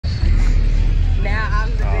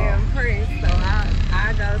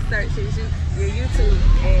searches your YouTube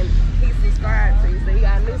and he subscribed to you. So you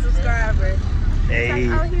got a new subscriber. Hey.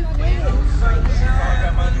 It's like, oh, he's winning.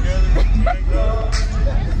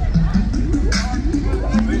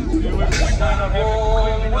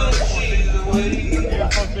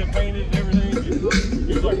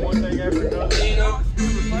 It's like one thing after another.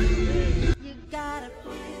 You gotta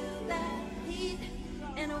feel that heat,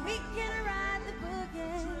 and we can ride the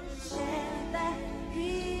boogie, share that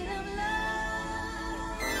heat of love.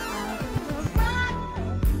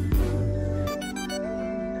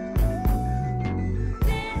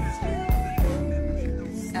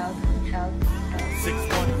 Out.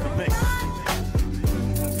 6-1 for me.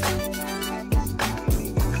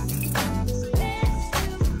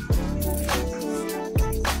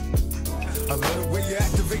 I love the way you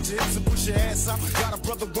activate your hips and push your ass out. Got a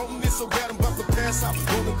brother wanting this so bad I'm about to pass out.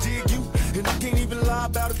 Wanna dig you, and I can't even lie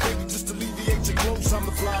about it, baby. Just alleviate your clothes, I'm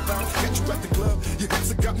the fly about it. Catch you at the club, your hips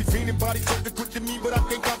have got me feeling. Body talking quick to me, but I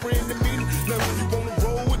can't comprehend the meaning. Now if you wanna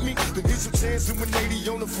roll with me, then here's your chance to 180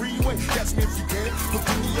 on the freeway. Catch me if you can, but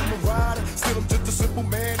for me I'm a rider. Still I'm just a simple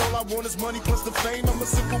man, all I want is money plus the fame. I'm a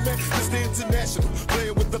simple man, Mr. International,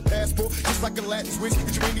 player with a passport. Just like a Latin switch,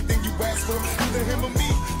 get you anything you ask for. Either him or me,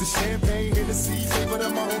 the champagne in the sea. Favorite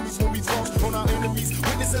of my homies when we cross on our enemies.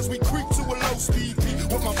 Witness as we creep to a low speed beat.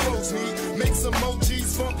 What my flows need, make some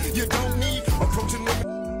emojis funk you don't need. Approaching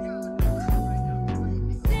women.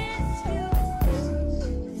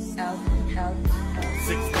 Out.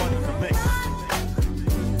 6-1 for me.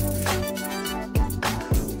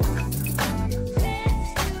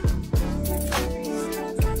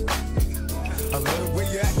 I love the way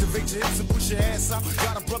you activate your hips and push your ass out.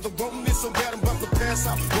 Got a brother wanting this so bad I'm about to pass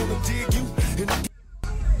out. Wanna dig you, and I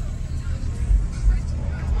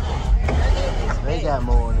They got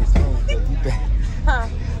more on this paint. Huh?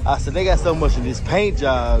 I said they got so much in these paint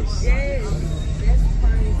jobs. Yes. That's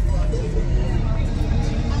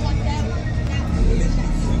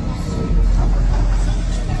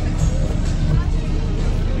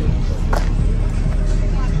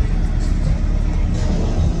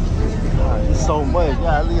God, it's so much.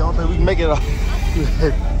 Yeah, I don't think we can make it all.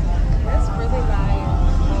 really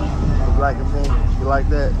like. Black and pink. You like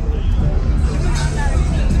that?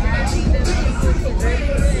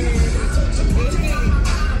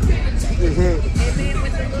 And then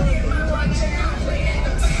with the little blue on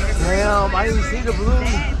Damn, I didn't see the blue.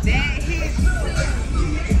 that hit.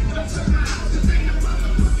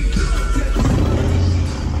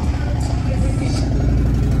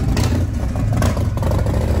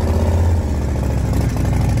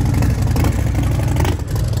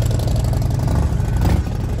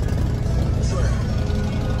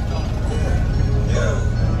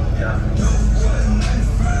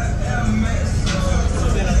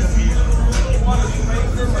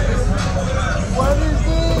 What is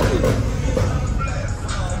this?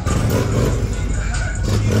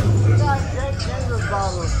 We got Jack Daniels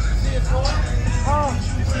bottles. See a car? Huh?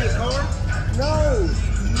 You see a car? No.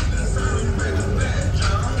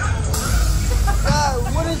 God,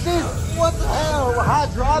 what is this? What the hell?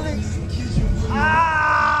 Hydraulics?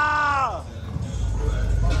 Ah!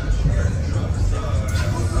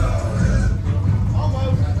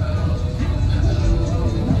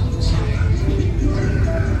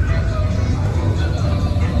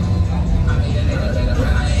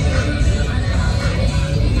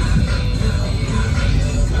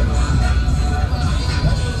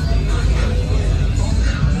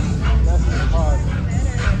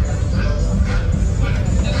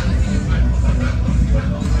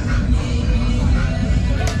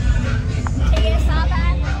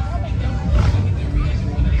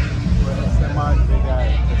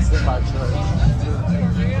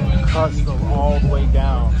 Custom all the way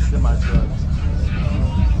down, semi trucks.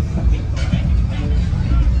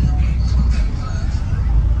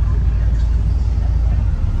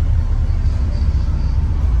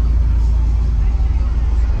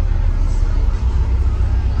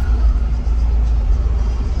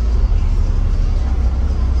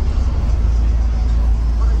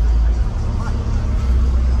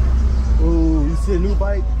 Ooh, you see a new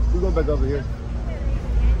bike? We're going back over here.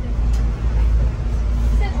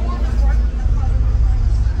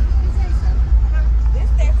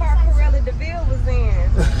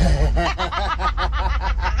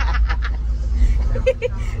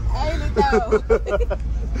 Ain't it though?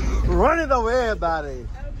 Running over everybody.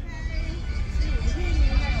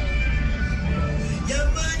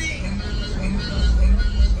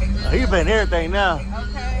 Oh, he been everything now.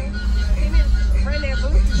 Okay. Run that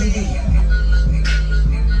booty.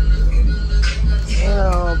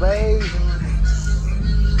 Damn, babe.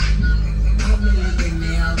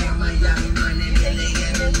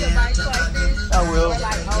 Take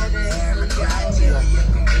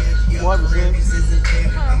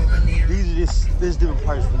there's different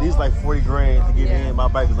prices. These like 40 grand to get in. My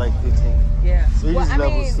bike is like 15. Yeah. So it just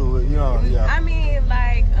levels to it, you know. Yeah. I mean,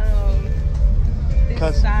 like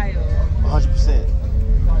this style. 100%.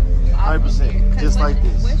 100%. Just like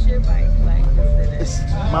this. What's your bike like?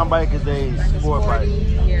 My bike is a like sport bike.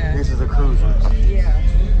 Yeah. This is a cruiser. Yeah.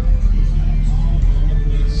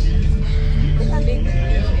 How big this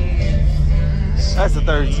is? That's a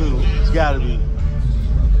 32. It's gotta be.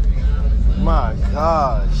 My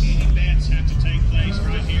gosh. Bets have to take place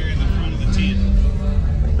right here in the front of the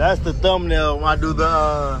tent. That's the thumbnail when I do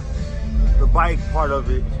the bike part of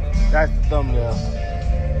it. That's the thumbnail.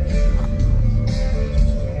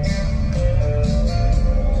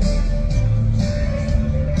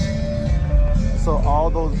 So all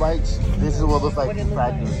those bikes, this is what it looks like in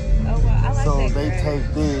factory. Oh, well, I like So that they gray.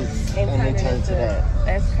 take this and they turn to that.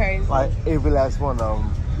 That's crazy. Like every last one of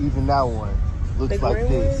them, even that one, looks The like green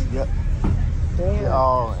this. one? Yep. Damn. They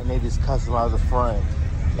all, and they just customize the front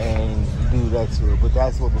and do that to it. But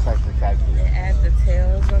that's what it looks like in factory. They add the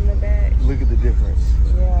tails on the back. Look at the difference.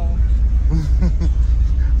 Yeah.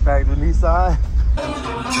 Factory Nissan.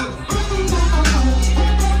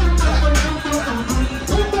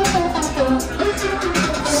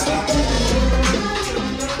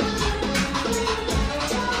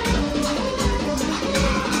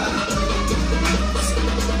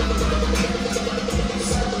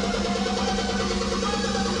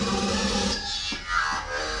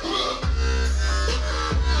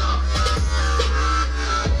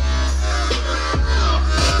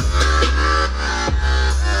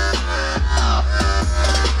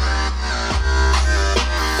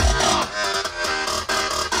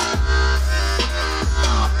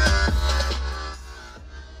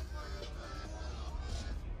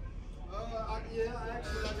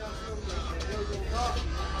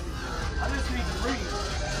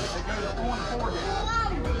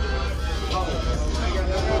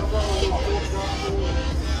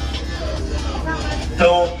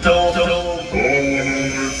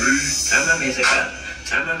 Turn my music up,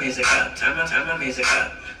 turn my music up, turn my music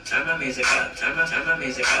up, turn my music up, turn my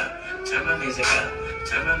music up, turn my music up,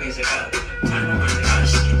 turn my music up, turn my music up,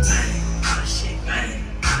 shit bang, my shit bang,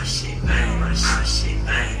 my shit bang, my shit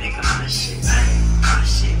bang, nigga, my shit bang, my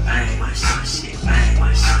shit bang, my shit bang,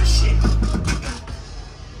 my shit.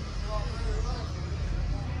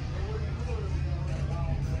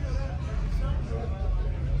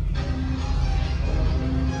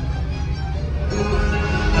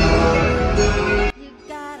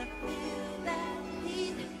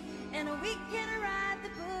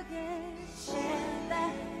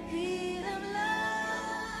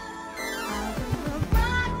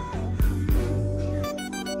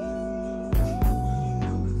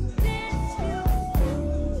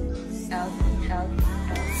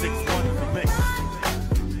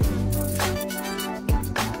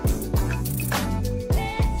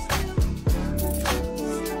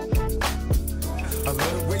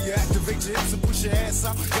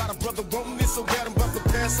 Got a brother wanting it, so bad I'm about to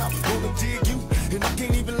pass out. Wanna dig you, and I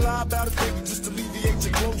can't even lie about it, baby. Just alleviate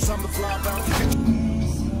your clothes, I'm the fly about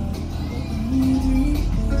it.